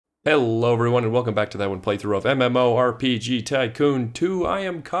Hello everyone and welcome back to that one playthrough of MMORPG Tycoon 2. I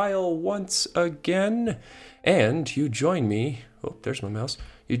am Kyle once again, and you join me, oh there's my mouse,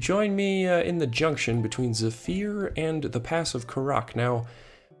 you join me in the junction between Zephyr and the Pass of Karak. Now,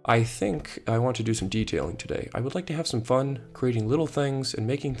 I think I want to do some detailing today. I would like to have some fun creating little things and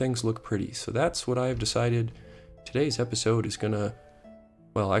making things look pretty, so that's what I have decided. Today's episode is gonna,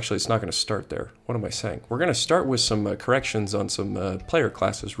 well, actually, it's not going to start there. What am I saying? We're going to start with some corrections on some player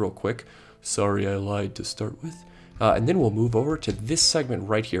classes real quick. Sorry, I lied to start with. And then we'll move over to this segment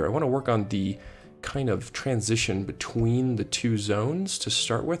right here. I want to work on the kind of transition between the two zones to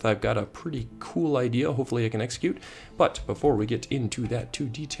start with. I've got a pretty cool idea. Hopefully I can execute. But before we get into that too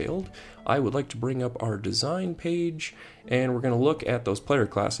detailed, I would like to bring up our design page, and we're going to look at those player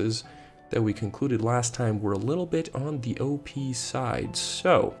classes that we concluded last time were a little bit on the OP side.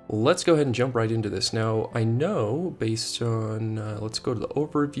 So let's go ahead and jump right into this. Now, I know based on, let's go to the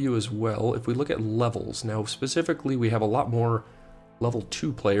overview as well. If we look at levels, now specifically we have a lot more level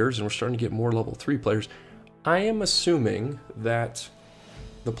 2 players and we're starting to get more level 3 players. I am assuming that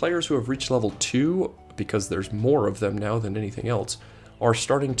the players who have reached level 2, because there's more of them now than anything else, are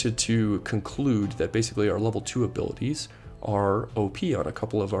starting to conclude that basically our level 2 abilities are OP on a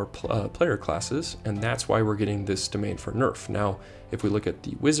couple of our player classes, and that's why we're getting this demand for nerf. Now, if we look at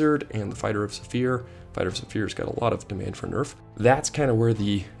the Wizard and the Fighter of Zephyr's got a lot of demand for nerf. That's kind of where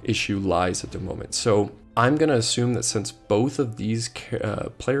the issue lies at the moment. So I'm going to assume that since both of these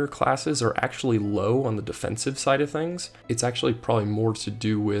player classes are actually low on the defensive side of things, it's actually probably more to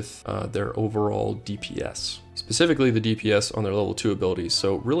do with their overall DPS. Specifically the DPS on their level 2 abilities.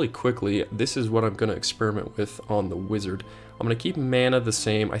 So really quickly, this is what I'm going to experiment with on the Wizard. I'm going to keep mana the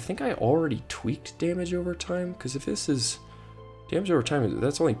same. I think I already tweaked damage over time, because if this is damage over time,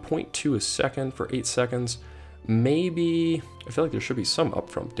 that's only 0.2 a second for 8 seconds. Maybe, I feel like there should be some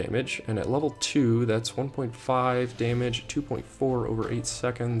upfront damage, and at level 2, that's 1.5 damage, 2.4 over 8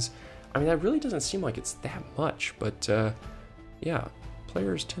 seconds. I mean, that really doesn't seem like it's that much, but yeah.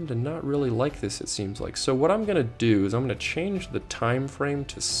 Players tend to not really like this, it seems like. So what I'm gonna do is I'm gonna change the time frame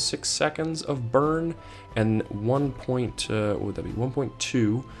to 6 seconds of burn and what would that be,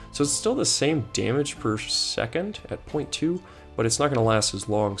 1.2. So it's still the same damage per second at 0.2, but it's not gonna last as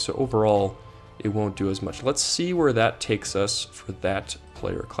long. So overall, it won't do as much. Let's see where that takes us for that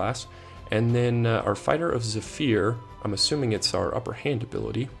player class. And then our Fighter of Zephyr, I'm assuming it's our upper hand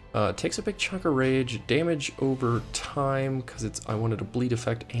ability. Takes a big chunk of rage, damage over time, because I wanted a bleed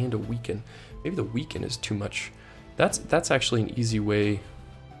effect and a weaken. Maybe the weaken is too much. That's actually an easy way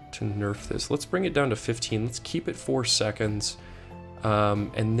to nerf this. Let's bring it down to 15. Let's keep it 4 seconds.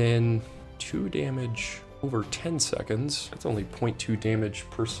 And then 2 damage over 10 seconds. That's only 0.2 damage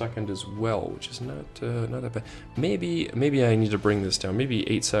per second as well, which is not that bad. Maybe I need to bring this down. Maybe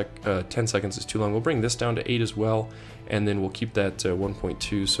 10 seconds is too long. We'll bring this down to 8 as well, and then we'll keep that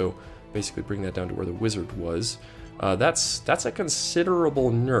 1.2. So basically bring that down to where the Wizard was. That's a considerable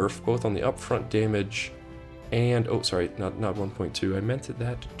nerf, both on the upfront damage and, oh sorry, not 1.2. I meant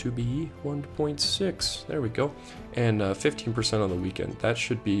that to be 1.6. There we go. And 15% on the weekend. That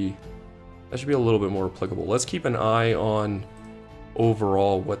should be a little bit more applicable. Let's keep an eye on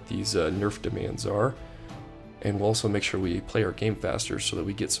overall what these nerf demands are, and we'll also make sure we play our game faster so that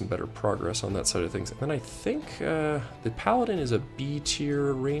we get some better progress on that side of things. And then I think the Paladin is a B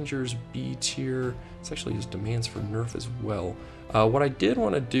tier, Ranger's B tier. It's actually his demands for nerf as well. What I did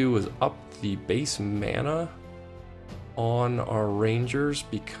want to do was up the base mana on our Rangers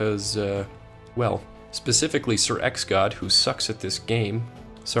because, well, specifically Sir X-God, who sucks at this game,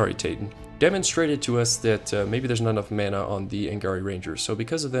 sorry Tayton, demonstrated to us that maybe there's not enough mana on the Angari Rangers. So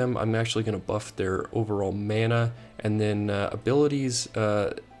because of them, I'm actually going to buff their overall mana. And then abilities,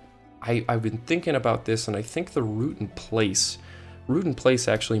 I've been thinking about this, and I think the Root in Place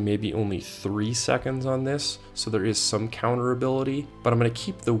actually maybe only 3 seconds on this, so there is some counter ability, but I'm going to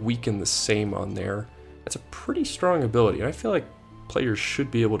keep the Weaken the same on there. That's a pretty strong ability, and I feel like players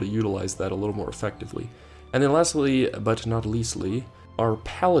should be able to utilize that a little more effectively. And then lastly, but not leastly, our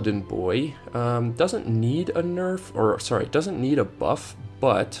Paladin boy doesn't need a nerf, or sorry, doesn't need a buff,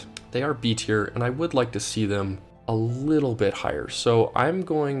 but they are B tier, and I would like to see them a little bit higher. So I'm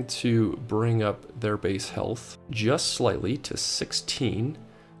going to bring up their base health just slightly to 16.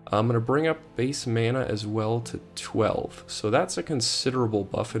 I'm going to bring up base mana as well to 12. So that's a considerable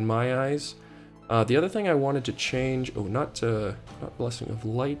buff in my eyes. The other thing I wanted to change, not Blessing of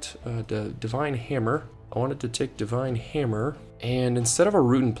Light, Divine Hammer. I wanted to take Divine Hammer, and instead of a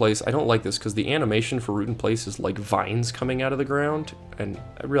Root in Place, I don't like this because the animation for Root in Place is like vines coming out of the ground, and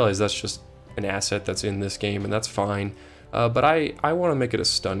I realize that's just an asset that's in this game, and that's fine. But I want to make it a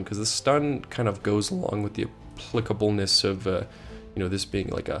stun, because the stun kind of goes along with the applicableness of, you know, this being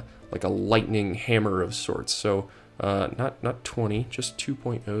like a lightning hammer of sorts. So not 20, just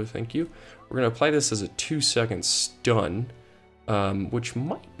 2.0, thank you. We're going to apply this as a 2-second stun, which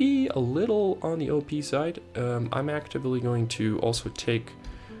might be a little on the OP side. I'm actively going to also take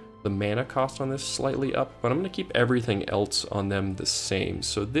the mana cost on this slightly up, but I'm going to keep everything else on them the same.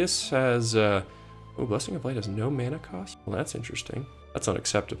 So this has, oh, Blessing of Light has no mana cost? Well, that's interesting. That's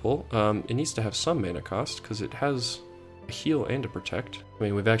unacceptable. It needs to have some mana cost, because it has a heal and a protect. I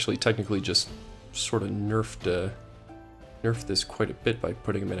mean, we've actually technically just sort of nerfed this quite a bit by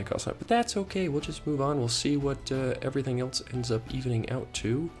putting a mana cost on it, but that's okay. We'll just move on. We'll see what everything else ends up evening out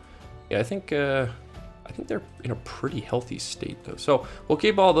to. Yeah, I think they're in a pretty healthy state though. So we'll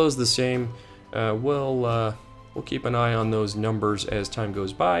keep all those the same. We'll keep an eye on those numbers as time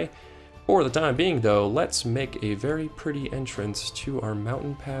goes by. For the time being though, let's make a very pretty entrance to our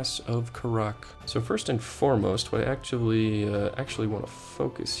mountain pass of Karak. So first and foremost, what I actually want to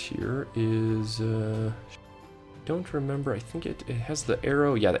focus here is, don't remember, I think it has the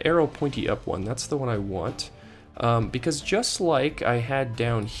arrow, yeah, the arrow pointy up one, that's the one I want. Because just like I had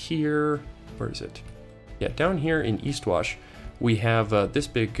down here, where is it? Yeah, down here in Eastwash, we have this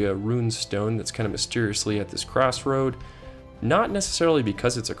big rune stone that's kind of mysteriously at this crossroad. Not necessarily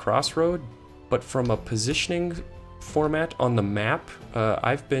because it's a crossroad, but from a positioning format on the map.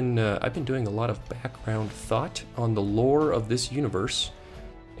 I've been doing a lot of background thought on the lore of this universe,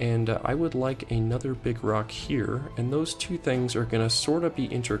 and I would like another big rock here, and those two things are gonna sort of be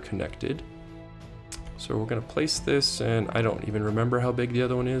interconnected. So we're gonna place this, and I don't even remember how big the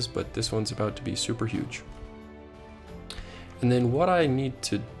other one is, but this one's about to be super huge. And then what I need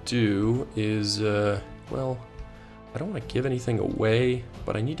to do is, well, I don't want to give anything away,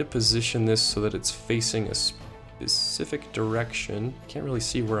 but I need to position this so that it's facing a specific direction. Can't really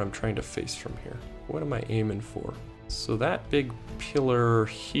see where I'm trying to face from here. What am I aiming for? So that big pillar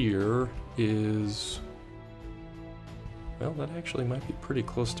here is, well, that actually might be pretty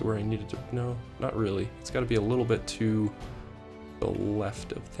close to where I needed to, no, not really. It's got to be a little bit to the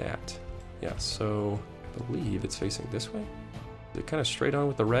left of that. Yeah, so I believe it's facing this way. Is it kind of straight on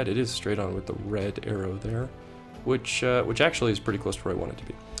with the red? It is straight on with the red arrow there, which actually is pretty close to where I want it to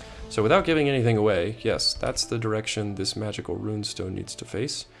be. So without giving anything away, yes, that's the direction this magical runestone needs to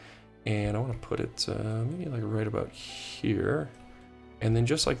face. And I want to put it maybe like right about here. And then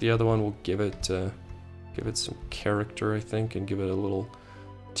just like the other one, we'll give it some character, I think, and give it a little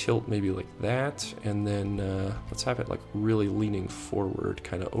tilt maybe like that. And then let's have it like really leaning forward,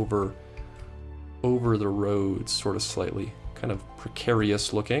 kind of over the road, sort of slightly, kind of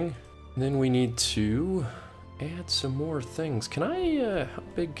precarious looking. And then we need to add some more things. Can I, how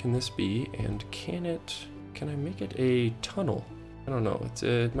big can this be? And can I make it a tunnel? I don't know,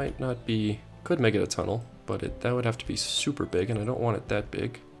 it might not be, could make it a tunnel, but that would have to be super big, and I don't want it that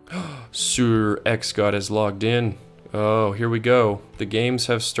big. Sir X God has logged in. Oh, here we go. The games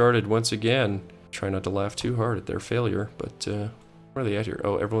have started once again. Try not to laugh too hard at their failure, but where are they at here?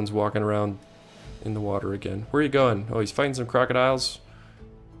 Oh, everyone's walking around in the water again. Where are you going? Oh, he's fighting some crocodiles.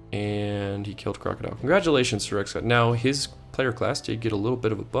 And he killed a crocodile. Congratulations, Sir X God. Now, his player class did get a little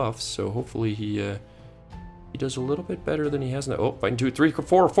bit of a buff, so hopefully he does a little bit better than he has now. Oh, fighting 2, 3,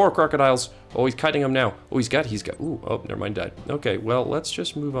 4 crocodiles. Oh, he's kiting them now. Oh, he's got, ooh, oh, never mind, died. Okay, well, let's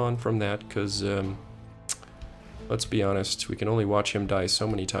just move on from that, because, let's be honest, we can only watch him die so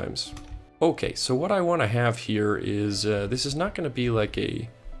many times. Okay, so what I want to have here is, this is not going to be like a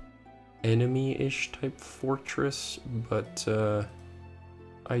enemy-ish type fortress, but,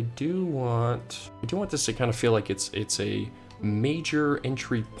 I do want this to kind of feel like it's a major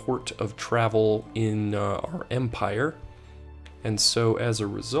entry port of travel in our empire, and so as a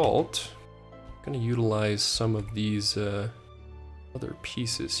result, I'm going to utilize some of these other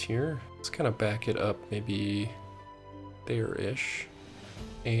pieces here. Let's kind of back it up, maybe there-ish,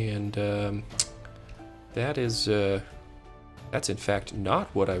 and that's in fact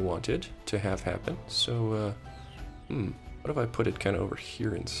not what I wanted to have happen. So, what if I put it kind of over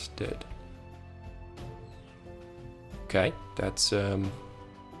here instead? Okay, that's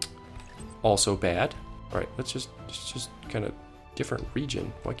also bad. All right, let's just kind of different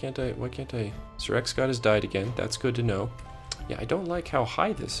region. Why can't I? Sir X God has died again. That's good to know. Yeah, I don't like how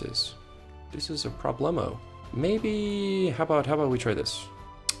high this is. This is a problemo. Maybe how about we try this?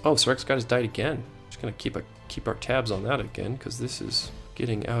 Oh, Sir X God has died again. Just gonna keep our tabs on that again, because this is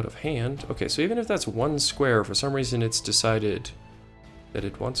getting out of hand. Okay, so even if that's one square, for some reason it's decided that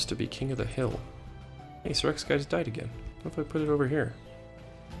it wants to be king of the hill. Hey, Sir X God has died again. What if I put it over here?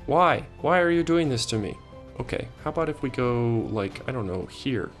 Why? Why are you doing this to me? Okay, how about if we go, like, I don't know,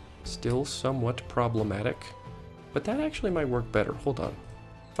 here? Still somewhat problematic, but that actually might work better. Hold on.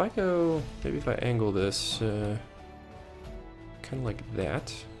 If I go, maybe if I angle this, kind of like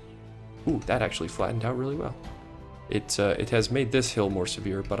that. Ooh, that actually flattened out really well. It has made this hill more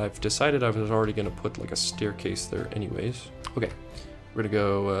severe, but I've decided I was already going to put like a staircase there anyways. Okay, we're going to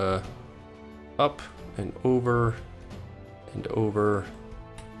go up and over and over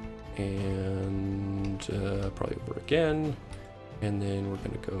and probably over again. And then we're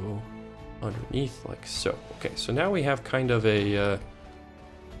going to go underneath like so. Okay, so now we have kind of a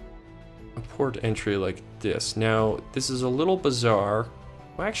port entry like this. Now, this is a little bizarre.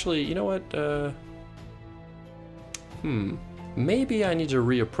 Well, actually, you know what? Maybe I need to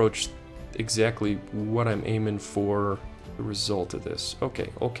reapproach exactly what I'm aiming for the result of this.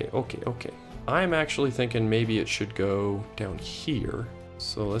 Okay. I'm actually thinking maybe it should go down here.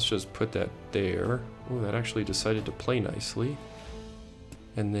 So let's just put that there. Oh, that actually decided to play nicely.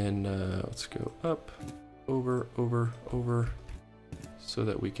 And then let's go up, over, so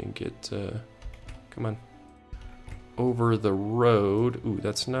that we can get, come on, over the road. Ooh,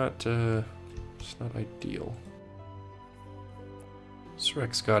 that's not, it's not ideal.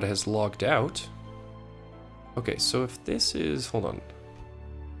 Srex God has logged out. Okay, so if this is, hold on.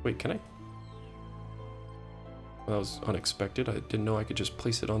 Wait, can I? Well, that was unexpected. I didn't know I could just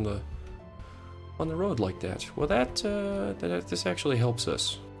place it on the road like that. Well, this actually helps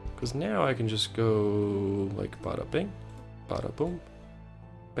us, because now I can just go like bada bing, bada boom,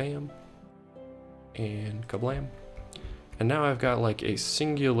 bam, and kablam. And now I've got like a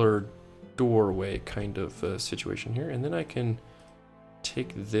singular doorway kind of situation here, and then I can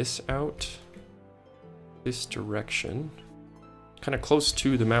take this out this direction, kind of close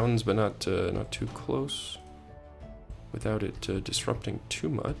to the mountains, but not too close, without it disrupting too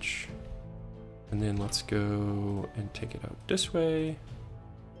much. And then let's go and take it out this way.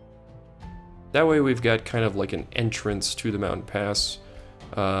 That way we've got kind of like an entrance to the mountain pass,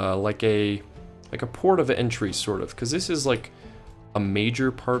 like a port of entry sort of, because this is like a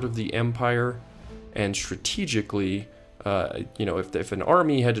major part of the empire, and strategically, you know, if an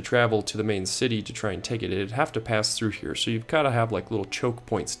army had to travel to the main city to try and take it, it'd have to pass through here. So you've got to have like little choke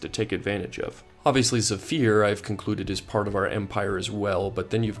points to take advantage of. Obviously, Zephyr, I've concluded, is part of our empire as well,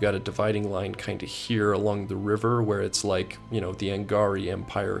 but then you've got a dividing line kind of here along the river where it's like, you know, the Angari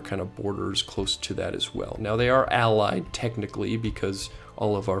Empire kind of borders close to that as well. Now, they are allied technically because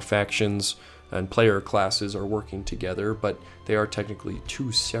all of our factions and player classes are working together, but they are technically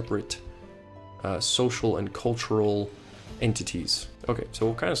two separate social and cultural entities. Okay, so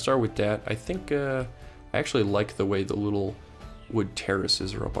we'll kind of start with that. I think I actually like the way the little wood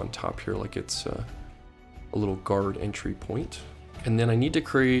terraces are up on top here, like it's a little guard entry point. And then I need to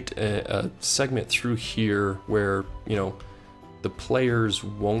create a segment through here where, you know, the players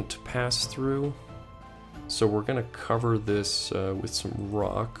won't pass through. So we're gonna cover this with some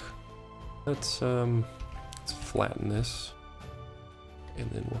rock. Let's flatten this,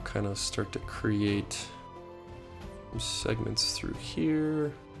 and then we'll kind of start to create some segments through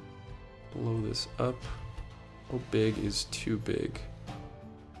here. Blow this up. How big is too big?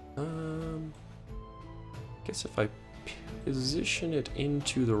 Guess if I position it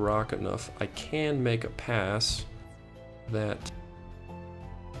into the rock enough, I can make a pass that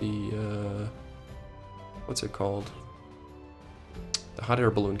the what's it called? The hot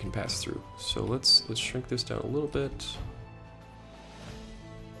air balloon can pass through. So let's shrink this down a little bit.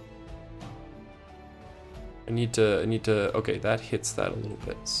 I need to, okay, that hits that a little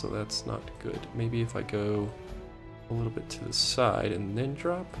bit, so that's not good. Maybe if I go a little bit to the side and then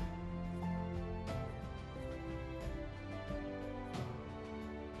drop.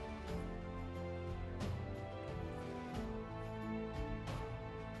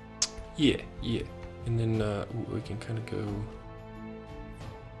 Yeah. And then we can kind of go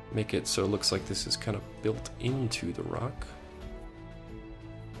make it so it looks like this is kind of built into the rock.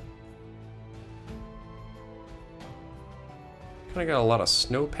 Kind of got a lot of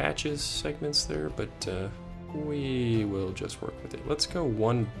snow patches segments there, but we will just work with it. Let's go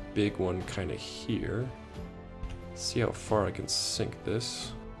one big one kind of here. See how far I can sink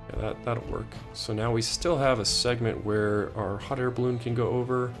this. Yeah, that'll work. So now we still have a segment where our hot air balloon can go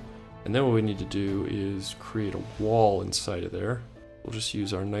over, and then what we need to do is create a wall inside of there. We'll just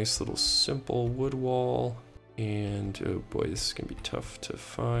use our nice little simple wood wall, and oh boy, this is gonna be tough to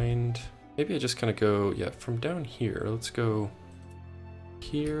find. Maybe I just kind of go, yeah, from down here. Let's go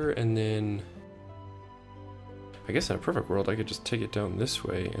here, and then I guess in a perfect world I could just take it down this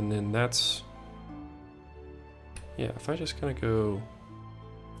way, and then that's, yeah, if I just kind of go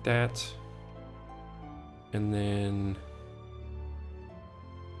that, And then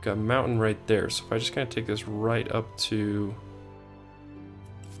got a mountain right there. So if I just kind of take this right up to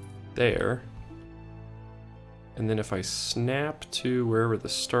there, and then if I snap to wherever the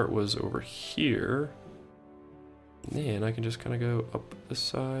start was over here, then I can just kind of go up the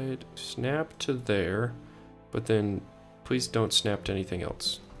side, snap to there, but then please don't snap to anything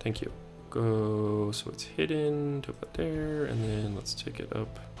else. Thank you. Go, so it's hidden to about there, and then let's take it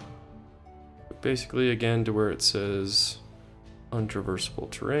up. Basically, again, to where it says untraversable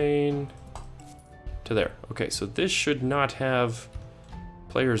terrain, to there. Okay, so this should not have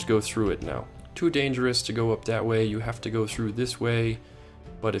players go through it now. Too dangerous to go up that way, you have to go through this way,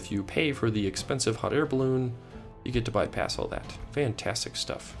 but if you pay for the expensive hot air balloon, you get to bypass all that. Fantastic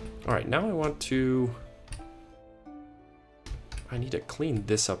stuff. All right, now I need to clean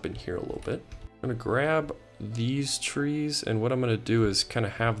this up in here a little bit. I'm gonna grab these trees, and what I'm gonna do is kind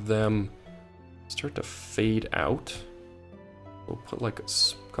of have them start to fade out. We'll put like a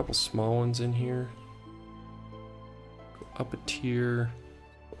couple small ones in here. Go up a tier,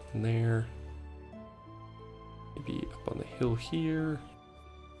 in there. Maybe up on the hill here.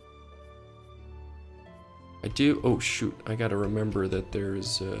 Oh shoot, I gotta remember that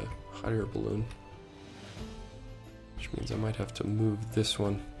there's a hot air balloon. Which means I might have to move this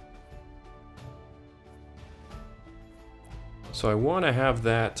one. So I want to have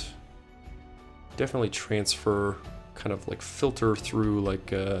that definitely transfer, kind of like filter through, like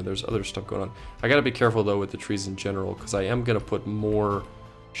there's other stuff going on. I gotta be careful though with the trees in general, because I am gonna put more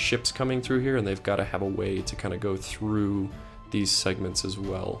ships coming through here, and they've got to have a way to kind of go through these segments as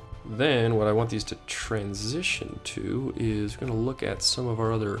well. Then what I want these to transition to is we're gonna look at some of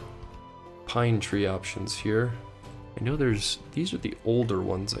our other pine tree options here. I know these are the older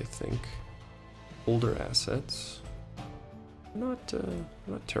ones, I think. Older assets. Not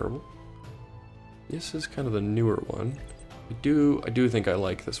terrible. This is kind of the newer one. I do think I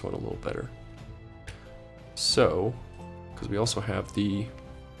like this one a little better. So, because we also have the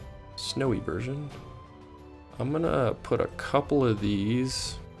snowy version, I'm gonna put a couple of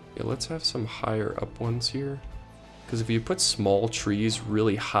these. Yeah, let's have some higher up ones here. Because if you put small trees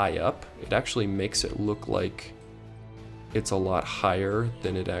really high up, it actually makes it look like it's a lot higher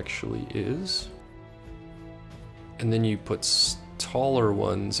than it actually is. And then you put taller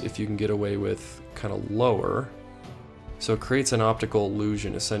ones if you can get away with kind of lower. So it creates an optical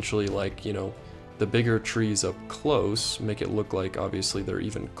illusion, essentially, like, you know, the bigger trees up close make it look like obviously they're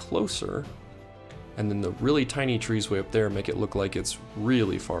even closer. And then the really tiny trees way up there make it look like it's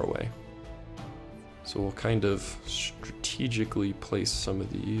really far away. So we'll kind of strategically place some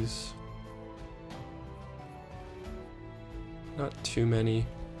of these. Not too many,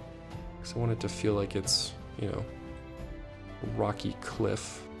 because I want it to feel like it's, you know, a rocky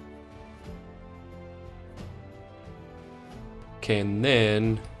cliff. Okay, and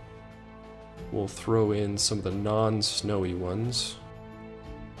then we'll throw in some of the non-snowy ones.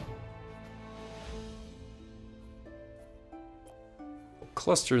 We'll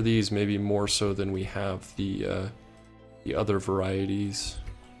cluster these maybe more so than we have the other varieties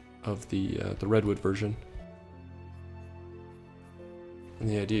of the redwood version. And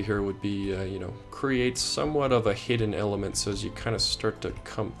the idea here would be, you know, create somewhat of a hidden element, so as you kind of start to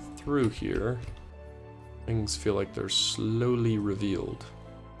come through here, things feel like they're slowly revealed.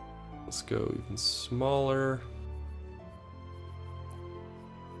 Let's go even smaller.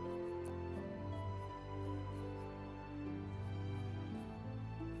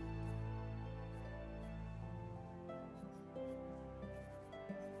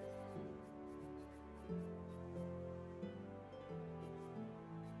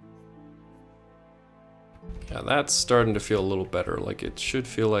 Yeah, that's starting to feel a little better. Like, it should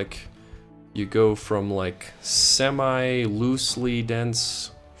feel like you go from like semi-loosely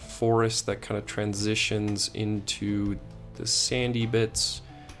dense forest that kind of transitions into the sandy bits.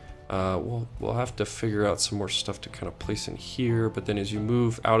 We'll have to figure out some more stuff to kind of place in here, but then as you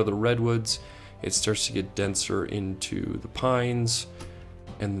move out of the redwoods, it starts to get denser into the pines,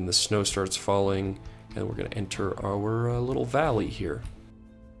 and then the snow starts falling, and we're gonna enter our little valley here.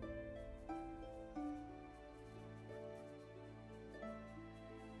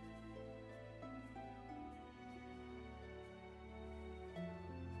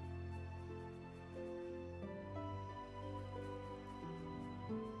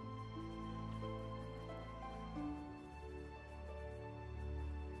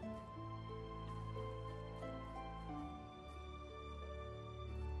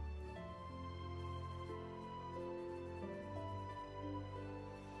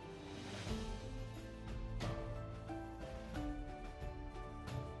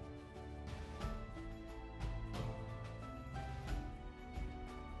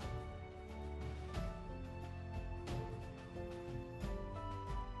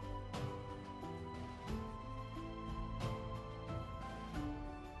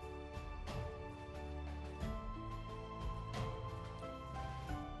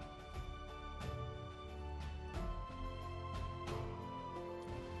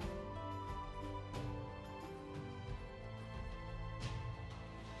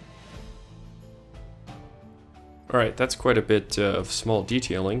 Alright, that's quite a bit of small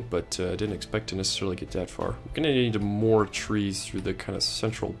detailing, but I didn't expect to necessarily get that far. I'm going to need more trees through the kind of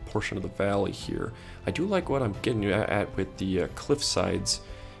central portion of the valley here. I do like what I'm getting at with the cliff sides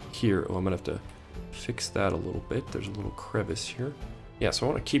here. Oh, I'm going to have to fix that a little bit. There's a little crevice here. Yeah, so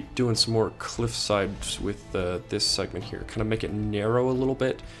I want to keep doing some more cliff sides with this segment here. Kind of make it narrow a little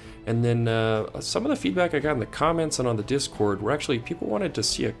bit. And then some of the feedback I got in the comments and on the Discord were actually people wanted to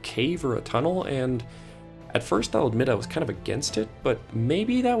see a cave or a tunnel, and at first I'll admit I was kind of against it, but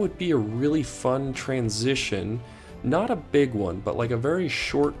maybe that would be a really fun transition. Not a big one, but like a very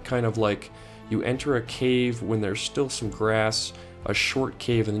short kind of like you enter a cave when there's still some grass, a short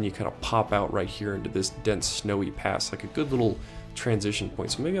cave, and then you kind of pop out right here into this dense snowy pass, like a good little transition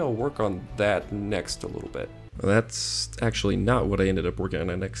point. So maybe I'll work on that next a little bit. Well, that's actually not what I ended up working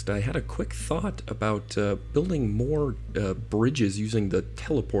on next. I had a quick thought about building more bridges using the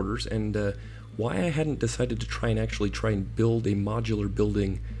teleporters, and why I hadn't decided to try and build a modular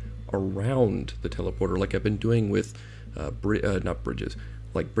building around the teleporter like I've been doing with not bridges,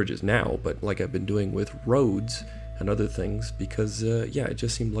 like bridges now, but like I've been doing with roads and other things, because yeah, it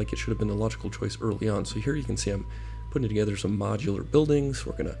just seemed like it should have been a logical choice early on. So here you can see I'm putting together some modular buildings.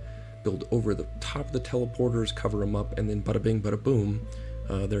 We're gonna build over the top of the teleporters, cover them up, and then bada bing, bada boom,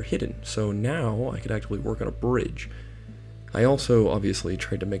 they're hidden. So now I could actually work on a bridge. I also obviously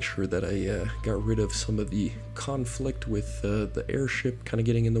tried to make sure that I got rid of some of the conflict with the airship kind of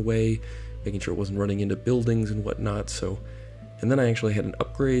getting in the way, making sure it wasn't running into buildings and whatnot. So, and then I actually had an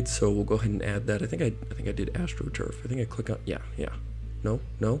upgrade, so we'll go ahead and add that. I think I did AstroTurf. I think I click on, yeah. No,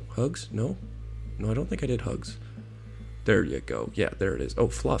 hugs, no, I don't think I did hugs. There you go. Yeah, there it is. Oh,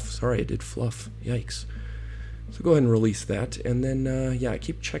 fluff. Sorry, I did fluff. Yikes. So go ahead and release that, and then yeah, I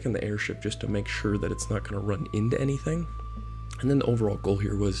keep checking the airship just to make sure that it's not going to run into anything. And then the overall goal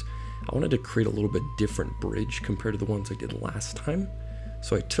here was I wanted to create a little bit different bridge compared to the ones I did last time.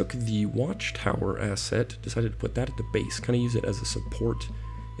 So I took the watchtower asset, decided to put that at the base, kind of use it as a support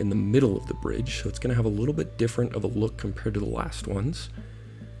in the middle of the bridge. So it's going to have a little bit different of a look compared to the last ones.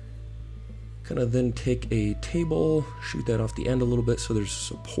 Kind of then take a table, shoot that off the end a little bit so there's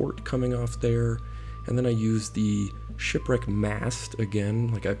support coming off there. And then I use the shipwreck mast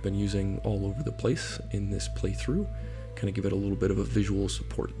again, like I've been using all over the place in this playthrough. Kind of give it a little bit of a visual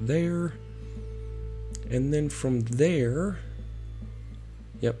support there. And then from there,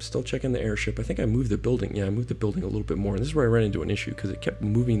 yep, still checking the airship. I think I moved the building. Yeah, I moved the building a little bit more. And this is where I ran into an issue because it kept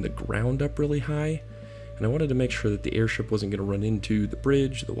moving the ground up really high. And I wanted to make sure that the airship wasn't going to run into the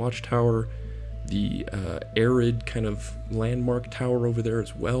bridge, the watchtower, the arid kind of landmark tower over there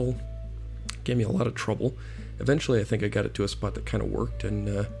as well. Gave me a lot of trouble. Eventually, I think I got it to a spot that kind of worked and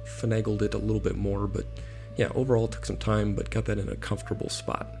finagled it a little bit more, but yeah, overall it took some time, but got that in a comfortable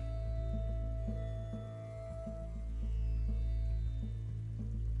spot.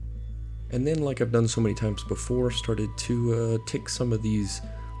 And then, like I've done so many times before, started to take some of these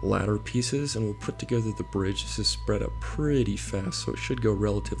ladder pieces and we'll put together the bridge. This is spread out pretty fast, so it should go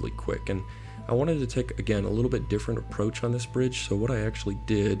relatively quick. And I wanted to take, again, a little bit different approach on this bridge. So what I actually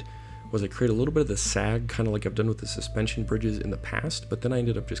did was I created a little bit of the sag, kind of like I've done with the suspension bridges in the past, but then I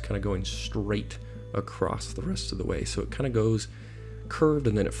ended up just kind of going straight across the rest of the way. So it kind of goes curved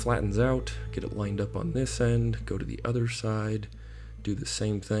and then it flattens out, get it lined up on this end, go to the other side, do the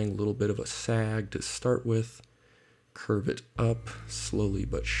same thing, a little bit of a sag to start with, curve it up slowly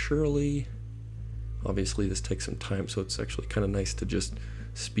but surely. Obviously this takes some time, so it's actually kind of nice to just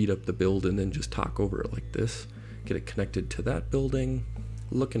speed up the build and then just talk over it like this. Get it connected to that building.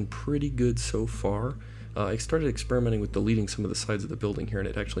 Looking pretty good so far. I started experimenting with deleting some of the sides of the building here, and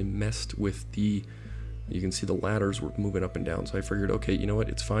it actually messed with the, you can see the ladders were moving up and down, so I figured, okay, you know what,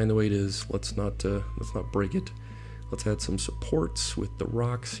 it's fine the way it is, let's not break it. Let's add some supports with the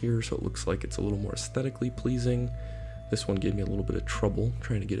rocks here so it looks like it's a little more aesthetically pleasing. This one gave me a little bit of trouble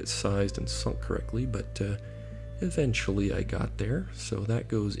trying to get it sized and sunk correctly, but eventually I got there. So that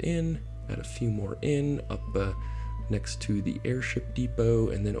goes in, add a few more in, up next to the airship depot,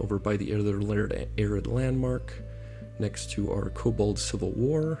 and then over by the other arid landmark, next to our Kobold Civil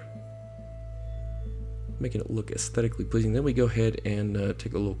War, making it look aesthetically pleasing. Then we go ahead and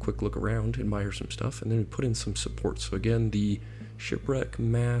take a little quick look around, admire some stuff, and then we put in some support. So again, the shipwreck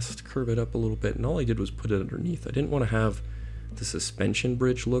mast, curve it up a little bit, and all I did was put it underneath. I didn't want to have the suspension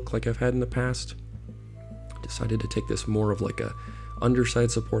bridge look like I've had in the past. Decided to take this more of like a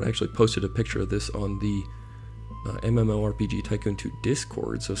underside support. I actually posted a picture of this on the MMORPG Tycoon 2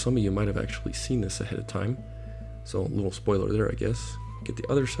 Discord, so some of you might have actually seen this ahead of time. So a little spoiler there, I guess. Get the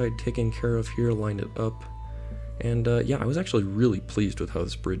other side taken care of here, line it up, And yeah, I was actually really pleased with how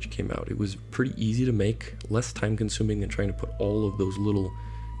this bridge came out. It was pretty easy to make, less time consuming than trying to put all of those little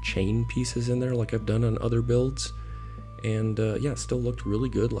chain pieces in there like I've done on other builds. And yeah, it still looked really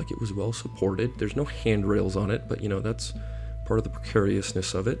good, like it was well supported. There's no handrails on it, but you know, that's part of the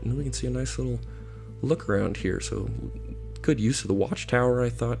precariousness of it. And we can see a nice little look around here. So good use of the watchtower, I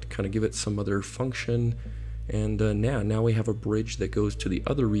thought, to kind of give it some other function. And now we have a bridge that goes to the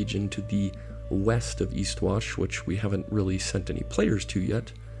other region, to the west of Eastwatch, which we haven't really sent any players to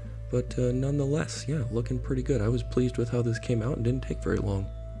yet. But nonetheless, yeah, looking pretty good. I was pleased with how this came out and didn't take very long.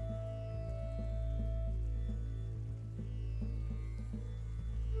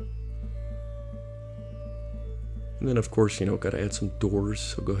 And then of course, you know, gotta add some doors,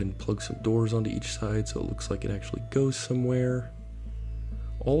 so go ahead and plug some doors onto each side so it looks like it actually goes somewhere.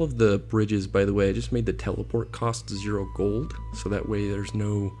 All of the bridges, by the way, I just made the teleport cost 0 gold, so that way there's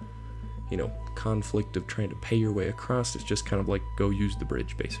no, you know, conflict of trying to pay your way across. It's just kind of like go use the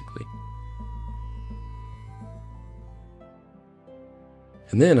bridge, basically.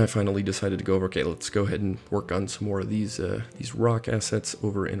 And then I finally decided to go over, okay, let's go ahead and work on some more of these rock assets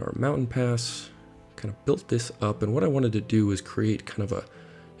over in our mountain pass. Kind of built this up, and what I wanted to do was create kind of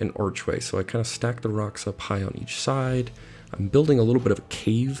an archway. So I kind of stacked the rocks up high on each side. I'm building a little bit of a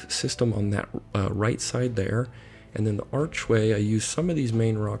cave system on that right side there, and then the archway, I used some of these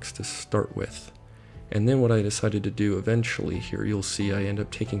main rocks to start with. And then what I decided to do eventually here, you'll see I end up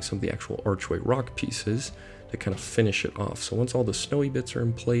taking some of the actual archway rock pieces to kind of finish it off. So once all the snowy bits are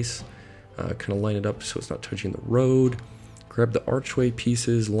in place, kind of line it up so it's not touching the road. Grab the archway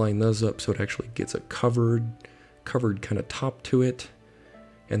pieces, line those up so it actually gets a covered kind of top to it.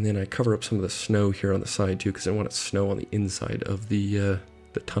 And then I cover up some of the snow here on the side too, because I want it snow on the inside of the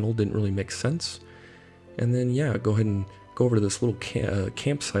tunnel. Didn't really make sense. And then yeah, go ahead and go over to this little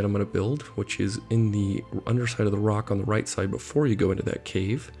campsite I'm going to build, which is in the underside of the rock on the right side before you go into that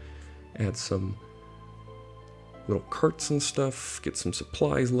cave. Add some little carts and stuff, get some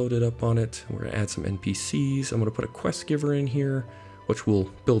supplies loaded up on it. We're going to add some NPCs. I'm going to put a quest giver in here, which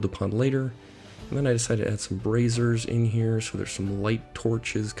we'll build upon later. And then I decided to add some braziers in here, so there's some light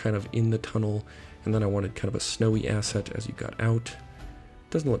torches kind of in the tunnel. And then I wanted kind of a snowy asset as you got out.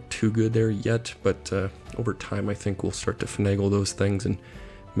 Doesn't look too good there yet, but over time I think we'll start to finagle those things and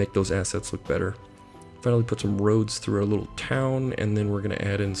make those assets look better. Finally put some roads through our little town, and then we're going to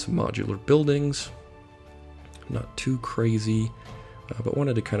add in some modular buildings. Not too crazy, but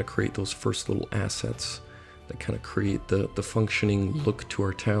wanted to kind of create those first little assets that kind of create the functioning look to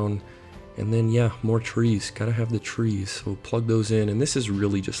our town. And then yeah, more trees, gotta have the trees, so plug those in. And this is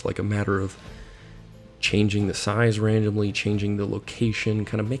really just like a matter of changing the size randomly, changing the location,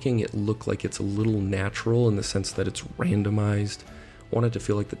 kind of making it look like it's a little natural in the sense that it's randomized. Wanted to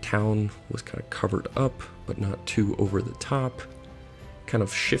feel like the town was kind of covered up, but not too over the top. Kind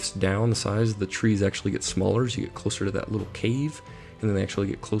of shifts down, the size of the trees actually get smaller as you get closer to that little cave, and then they actually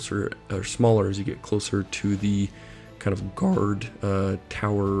get closer or smaller as you get closer to the kind of guard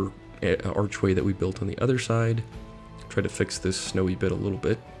tower archway that we built on the other side. Try to fix this snowy bit a little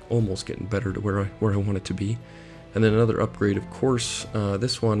bit, almost getting better to where I want it to be. And then another upgrade, of course,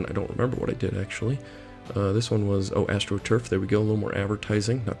 this one I don't remember what I did actually. This one was AstroTurf. There we go, a little more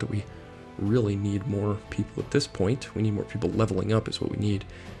advertising. Not that we really need more people at this point. We need more people leveling up is what we need.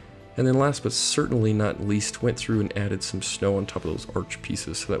 And then last but certainly not least, went through and added some snow on top of those arch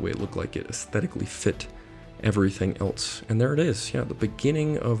pieces so that way it looked like it aesthetically fit everything else. And there it is, yeah, the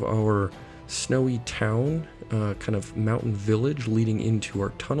beginning of our snowy town, kind of mountain village leading into our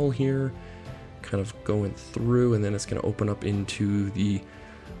tunnel here, kind of going through, and then it's going to open up into the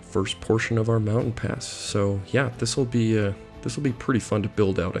first portion of our mountain pass. So yeah, this will be pretty fun to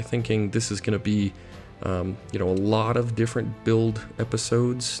build out. I'm thinking this is going to be, you know, a lot of different build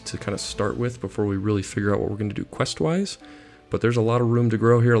episodes to kind of start with before we really figure out what we're going to do quest-wise. But there's a lot of room to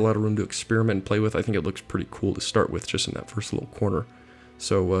grow here, a lot of room to experiment and play with. I think it looks pretty cool to start with just in that first little corner.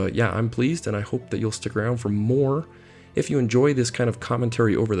 So yeah, I'm pleased, and I hope that you'll stick around for more. If you enjoy this kind of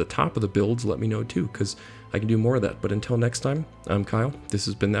commentary over the top of the builds, let me know too, because I can do more of that. But until next time, I'm Kyle. This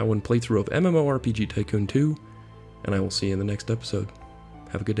has been that one playthrough of MMORPG Tycoon 2. And I will see you in the next episode.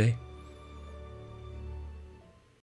 Have a good day.